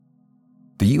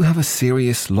Do you have a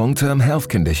serious long-term health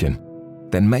condition?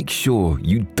 Then make sure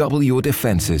you double your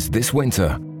defences this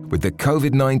winter with the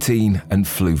COVID-19 and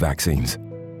flu vaccines.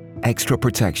 Extra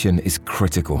protection is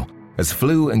critical, as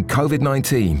flu and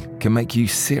COVID-19 can make you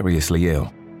seriously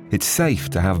ill. It's safe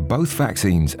to have both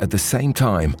vaccines at the same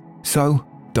time, so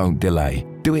don't delay.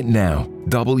 Do it now.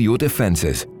 Double your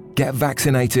defences. Get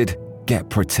vaccinated, get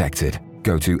protected.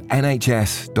 Go to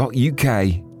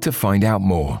nhs.uk to find out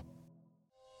more.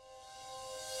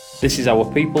 This is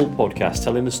Our People podcast,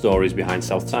 telling the stories behind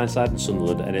South Tyneside and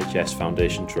Sunderland NHS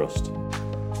Foundation Trust.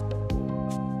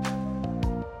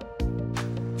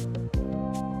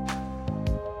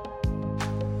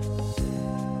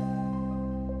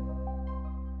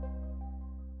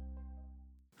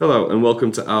 Hello and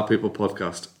welcome to Our People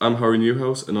podcast. I'm Harry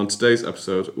Newhouse, and on today's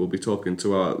episode we'll be talking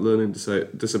to our Learning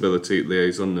Disability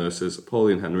Liaison Nurses,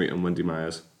 Pauline Henry and Wendy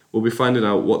Myers. We'll be finding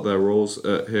out what their roles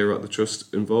here at the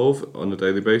Trust involve on a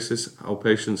daily basis, how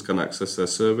patients can access their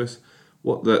service,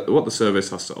 what the service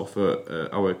has to offer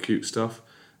our acute staff,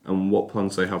 and what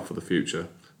plans they have for the future.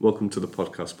 Welcome to the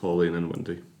podcast, Pauline and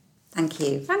Wendy. Thank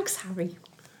you. Thanks, Harry.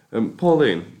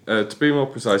 Pauline, to be more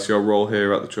precise, your role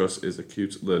here at the Trust is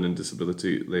Acute Learning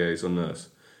Disability Liaison Nurse.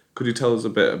 Could you tell us a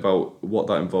bit about what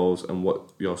that involves and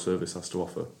what your service has to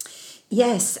offer?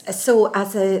 Yes, so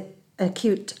as a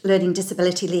Acute Learning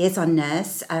Disability Liaison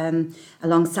Nurse,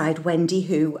 alongside Wendy,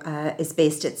 who is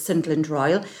based at Sunderland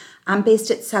Royal, I'm based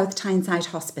at South Tyneside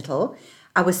Hospital.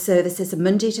 Our service is a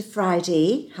Monday to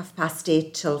Friday,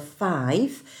 8:30 till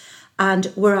 5,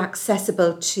 and we're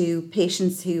accessible to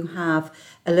patients who have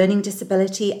a learning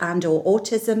disability and or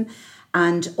autism,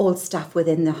 and all staff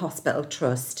within the hospital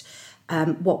trust.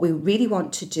 What we really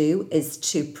want to do is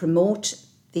to promote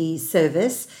the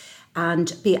service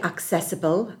and be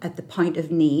accessible at the point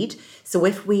of need. So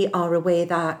if we are aware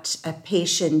that a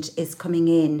patient is coming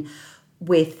in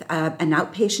with an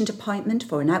outpatient appointment,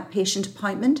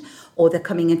 or they're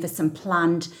coming in for some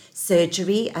planned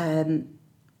surgery,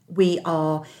 we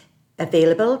are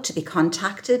available to be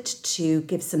contacted to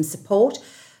give some support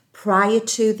prior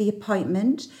to the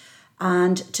appointment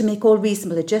and to make all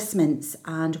reasonable adjustments.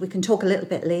 And we can talk a little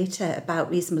bit later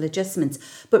about reasonable adjustments,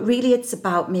 but really it's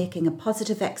about making a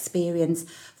positive experience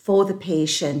for the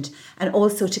patient and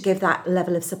also to give that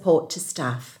level of support to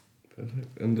staff.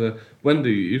 Perfect. And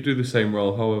Wendy, you do the same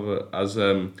role, however, as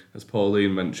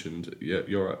Pauline mentioned,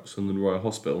 you're at Sunderland Royal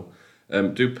Hospital.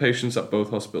 Do patients at both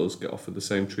hospitals get offered the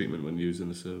same treatment when using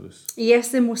the service?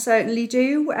 Yes, they most certainly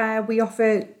do. We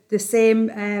offer the same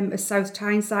as South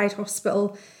Tyneside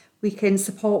Hospital. We can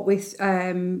support with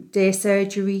day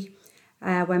surgery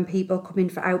when people come in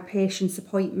for outpatient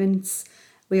appointments.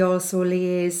 We also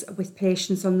liaise with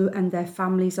patients and their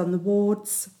families on the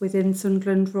wards within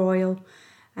Sunderland Royal.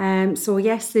 So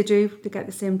yes, they do. They get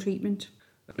the same treatment.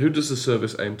 Who does the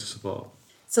service aim to support?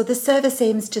 So the service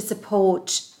aims to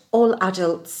support all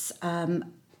adults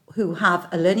who have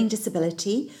a learning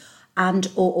disability and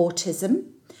or autism.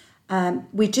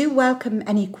 We do welcome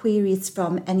any queries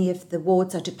from any of the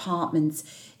wards or departments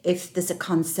if there's a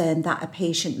concern that a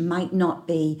patient might not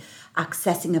be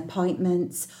accessing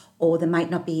appointments or they might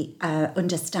not be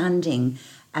understanding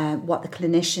what the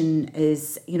clinician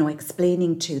is,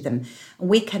 explaining to them. And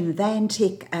we can then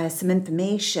take some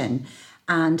information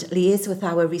and liaise with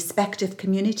our respective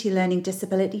community learning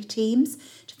disability teams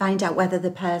to find out whether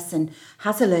the person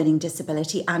has a learning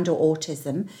disability and or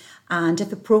autism, and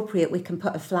if appropriate we can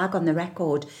put a flag on the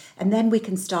record and then we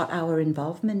can start our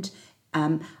involvement,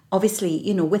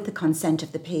 obviously with the consent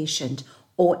of the patient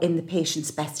or in the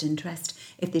patient's best interest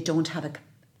if they don't have a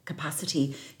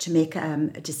capacity to make a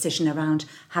decision around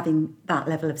having that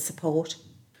level of support.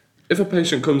 If a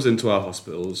patient comes into our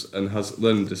hospitals and has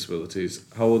learning disabilities,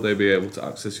 how will they be able to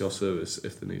access your service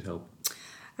if they need help?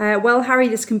 Well, Harry,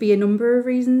 this can be a number of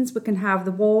reasons. We can have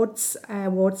the wards.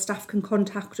 Ward staff can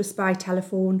contact us by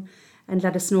telephone and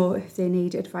let us know if they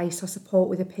need advice or support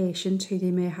with a patient who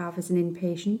they may have as an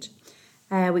inpatient.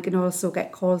 We can also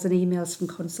get calls and emails from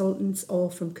consultants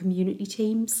or from community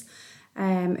teams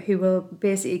who will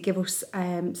basically give us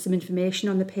some information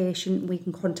on the patient. We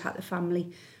can contact the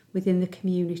family within the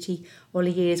community or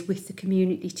liaise with the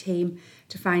community team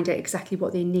to find out exactly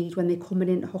what they need when they're coming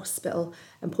into hospital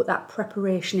and put that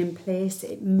preparation in place.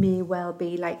 It may well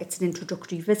be like it's an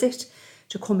introductory visit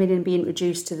to come in and be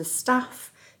introduced to the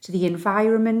staff, to the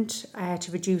environment,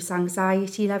 to reduce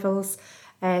anxiety levels,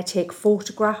 take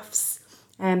photographs,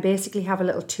 and basically have a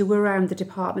little tour around the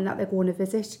department that they're going to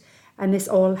visit. And this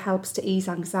all helps to ease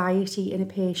anxiety in a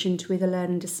patient with a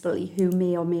learning disability who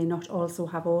may or may not also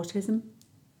have autism.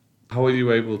 How are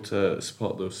you able to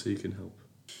support those seeking help?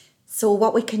 So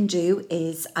what we can do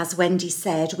is, as Wendy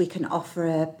said, we can offer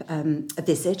a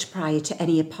visit prior to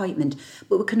any appointment,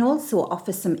 but we can also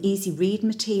offer some easy read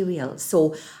material.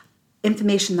 So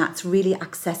information that's really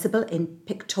accessible in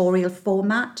pictorial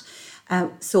format.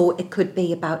 So it could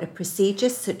be about a procedure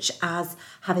such as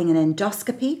having an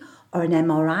endoscopy or an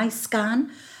MRI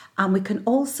scan. And we can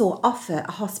also offer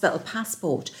a hospital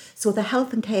passport. So the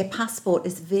health and care passport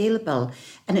is available,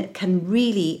 and it can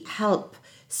really help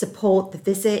support the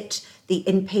visit, the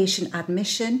inpatient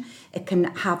admission. It can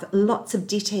have lots of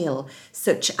detail,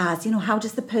 such as, how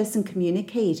does the person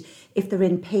communicate if they're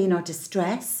in pain or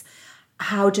distress?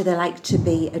 How do they like to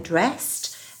be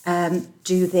addressed?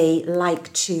 Do they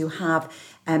like to have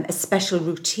a special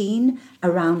routine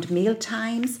around meal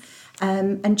times?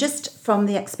 And just from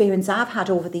the experience I've had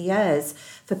over the years,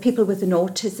 for people with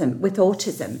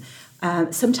autism,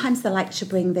 sometimes they like to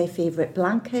bring their favourite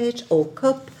blanket or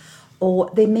cup,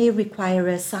 or they may require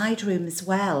a side room as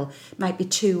well. It might be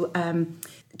too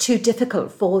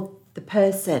difficult for the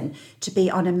person to be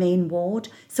on a main ward.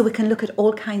 So we can look at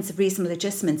all kinds of reasonable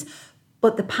adjustments.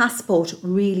 But the passport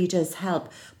really does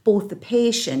help both the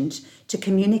patient to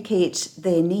communicate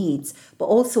their needs, but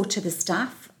also to the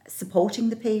staff supporting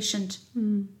the patient.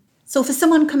 So for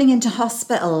someone coming into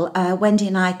hospital, Wendy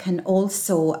and I can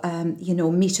also,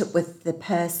 meet up with the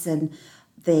person,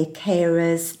 their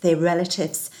carers, their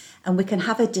relatives, and we can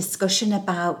have a discussion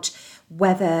about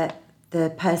whether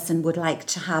the person would like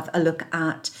to have a look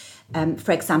at,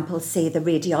 for example, say the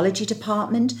radiology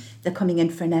department. They're coming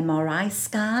in for an MRI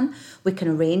scan. We can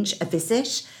arrange a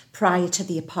visit prior to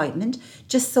the appointment,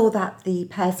 just so that the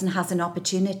person has an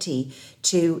opportunity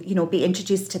to, be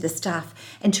introduced to the staff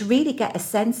and to really get a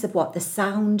sense of what the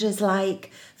sound is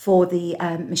like for the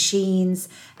machines,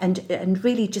 and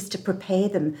really just to prepare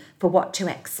them for what to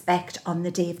expect on the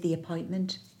day of the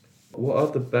appointment. What are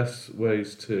the best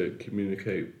ways to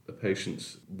communicate the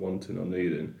patient's wanting or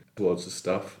needing towards the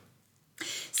staff?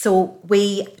 So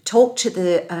we talk to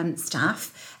the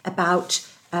staff about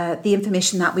the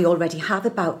information that we already have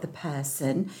about the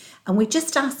person, and we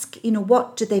just ask,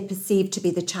 what do they perceive to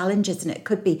be the challenges? And it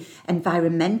could be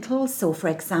environmental. So, for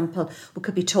example, we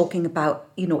could be talking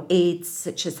about, aids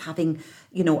such as having,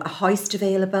 a hoist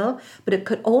available, but it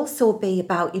could also be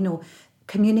about,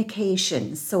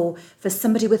 communication. So for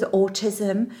somebody with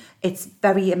autism, it's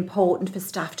very important for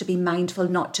staff to be mindful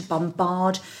not to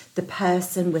bombard the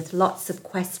person with lots of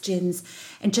questions,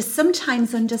 and to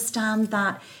sometimes understand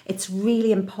that it's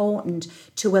really important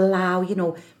to allow,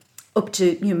 up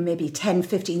to maybe 10,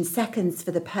 15 seconds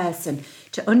for the person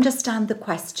to understand the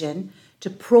question, to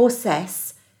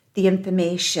process the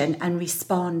information and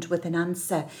respond with an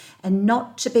answer, and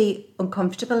not to be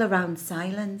uncomfortable around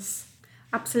silence.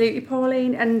 Absolutely,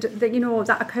 Pauline, and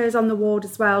that occurs on the ward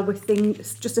as well with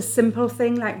things, just a simple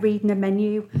thing like reading a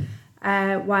menu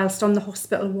whilst on the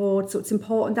hospital ward. So it's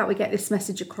important that we get this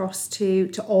message across to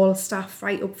all staff,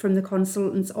 right up from the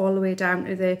consultants all the way down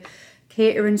to the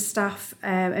catering staff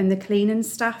and the cleaning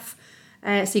staff.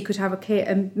 So you could have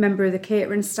a member of the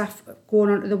catering staff going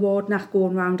onto the ward, not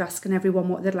going around asking everyone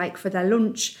what they'd like for their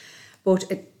lunch, but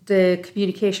the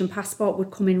communication passport would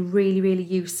come in really, really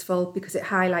useful because it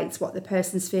highlights what the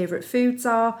person's favourite foods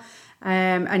are,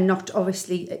 and not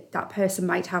obviously that person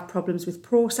might have problems with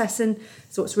processing.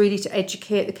 So it's really to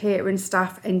educate the catering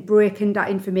staff and breaking that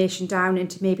information down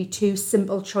into maybe 2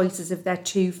 simple choices of their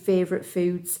 2 favourite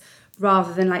foods,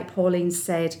 rather than, like Pauline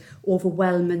said,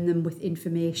 overwhelming them with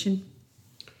information.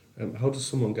 How does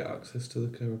someone get access to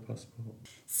the carer passport?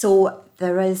 So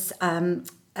there is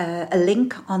a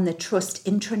link on the Trust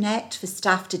intranet for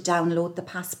staff to download the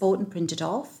passport and print it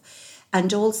off.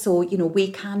 And also,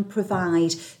 we can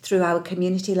provide through our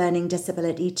community learning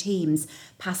disability teams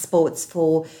passports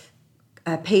for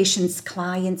patients,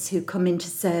 clients who come into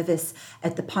service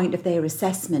at the point of their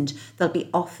assessment. They'll be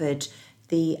offered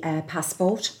the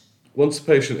passport. Once the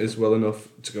patient is well enough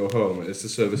to go home, is the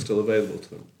service still available to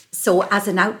them? So as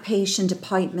an outpatient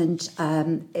appointment,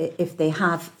 if they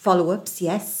have follow-ups,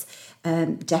 yes,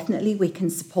 definitely we can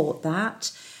support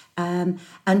that. And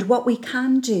what we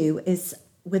can do is,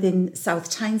 within South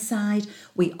Tyneside,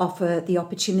 we offer the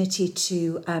opportunity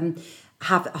to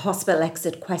have a hospital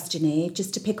exit questionnaire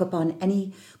just to pick up on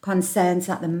any concerns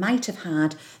that they might have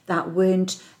had that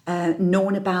weren't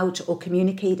known about or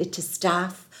communicated to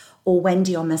staff or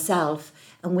Wendy or myself,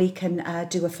 and we can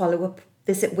do a follow-up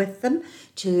visit with them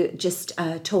to just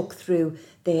talk through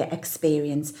their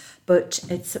experience. But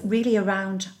it's really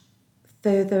around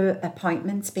further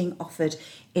appointments being offered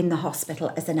in the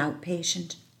hospital as an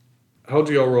outpatient. How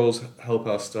do your roles help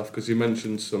our staff? Because you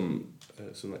mentioned some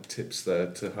tips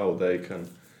there to how they can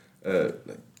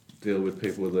deal with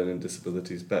people with learning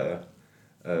disabilities better.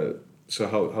 So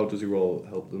how does your role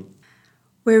help them?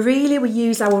 We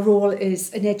use our role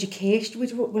as an education.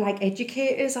 We're like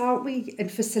educators, aren't we? And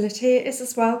facilitators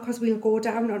as well, because we'll go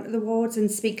down onto the wards and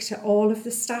speak to all of the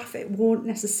staff. It won't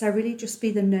necessarily just be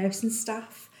the nursing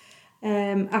staff.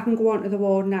 I can go onto the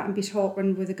ward and I can be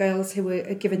talking with the girls who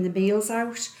are giving the meals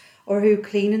out or who are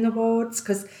cleaning the wards,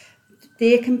 because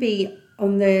they can be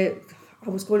on the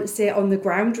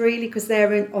ground really, because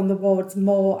they're on the wards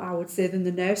more, I would say, than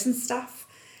the nursing staff.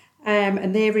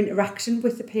 And their interaction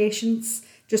with the patients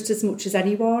just as much as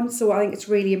anyone. So I think it's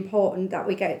really important that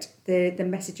we get the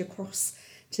message across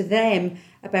to them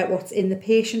about what's in the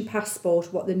patient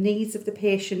passport, what the needs of the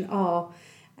patient are,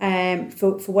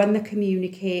 for when they're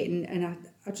communicating. And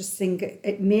I just think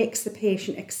it makes the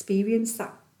patient experience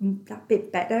that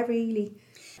bit better, really.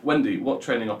 Wendy, what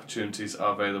training opportunities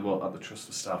are available at the Trust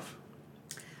for staff?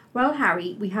 Well,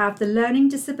 Harry, we have the Learning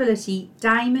Disability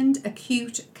Diamond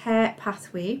Acute Care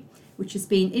Pathway, which has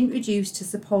been introduced to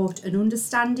support an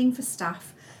understanding for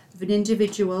staff of an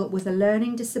individual with a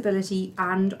learning disability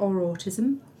and or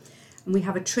autism. And we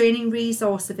have a training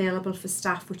resource available for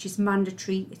staff, which is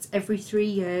mandatory. It's every 3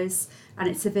 years and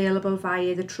it's available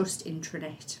via the Trust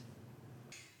intranet.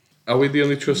 Are we the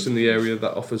only trust in the area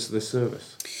that offers this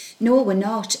service? No, we're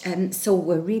not. So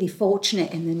we're really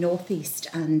fortunate in the North East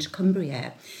and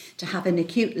Cumbria to have an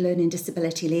acute learning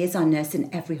disability liaison nurse in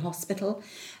every hospital.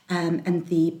 And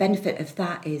the benefit of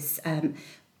that is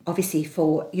obviously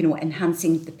for,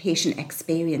 enhancing the patient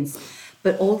experience,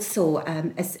 but also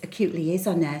as acute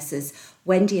liaison nurses,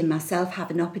 Wendy and myself have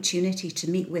an opportunity to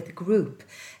meet with a group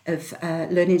of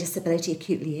learning disability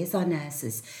acute liaison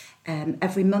nurses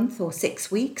every month or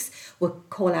 6 weeks. We'll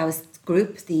call our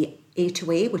group the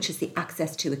A2A, which is the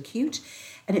Access to Acute,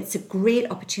 and it's a great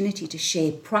opportunity to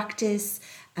share practice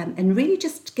and really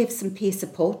just give some peer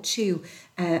support to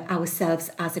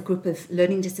ourselves as a group of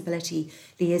learning disability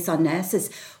liaison nurses.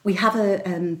 We have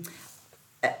a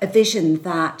vision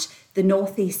that the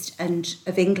northeast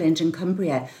of England and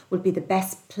Cumbria will be the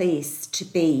best place to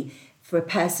be for a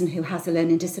person who has a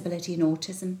learning disability and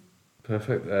autism.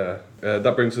 Perfect.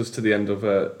 That brings us to the end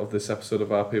of this episode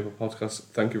of Our People podcast.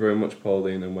 Thank you very much,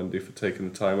 Pauline and Wendy, for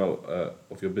taking the time out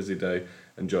of your busy day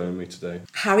and joining me today.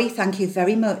 Harry, thank you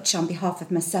very much on behalf of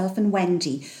myself and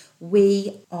Wendy.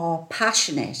 We are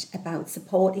passionate about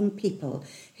supporting people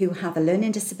who have a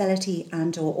learning disability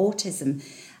and or autism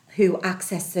who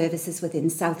access services within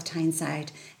South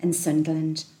Tyneside and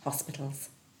Sunderland hospitals.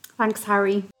 Thanks,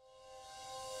 Harry.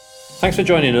 Thanks for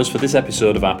joining us for this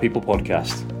episode of Our People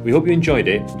podcast. We hope you enjoyed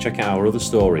it and check out our other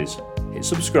stories. Hit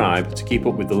subscribe to keep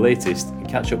up with the latest and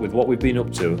catch up with what we've been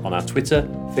up to on our Twitter,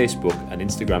 Facebook and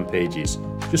Instagram pages.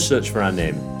 Just search for our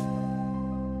name.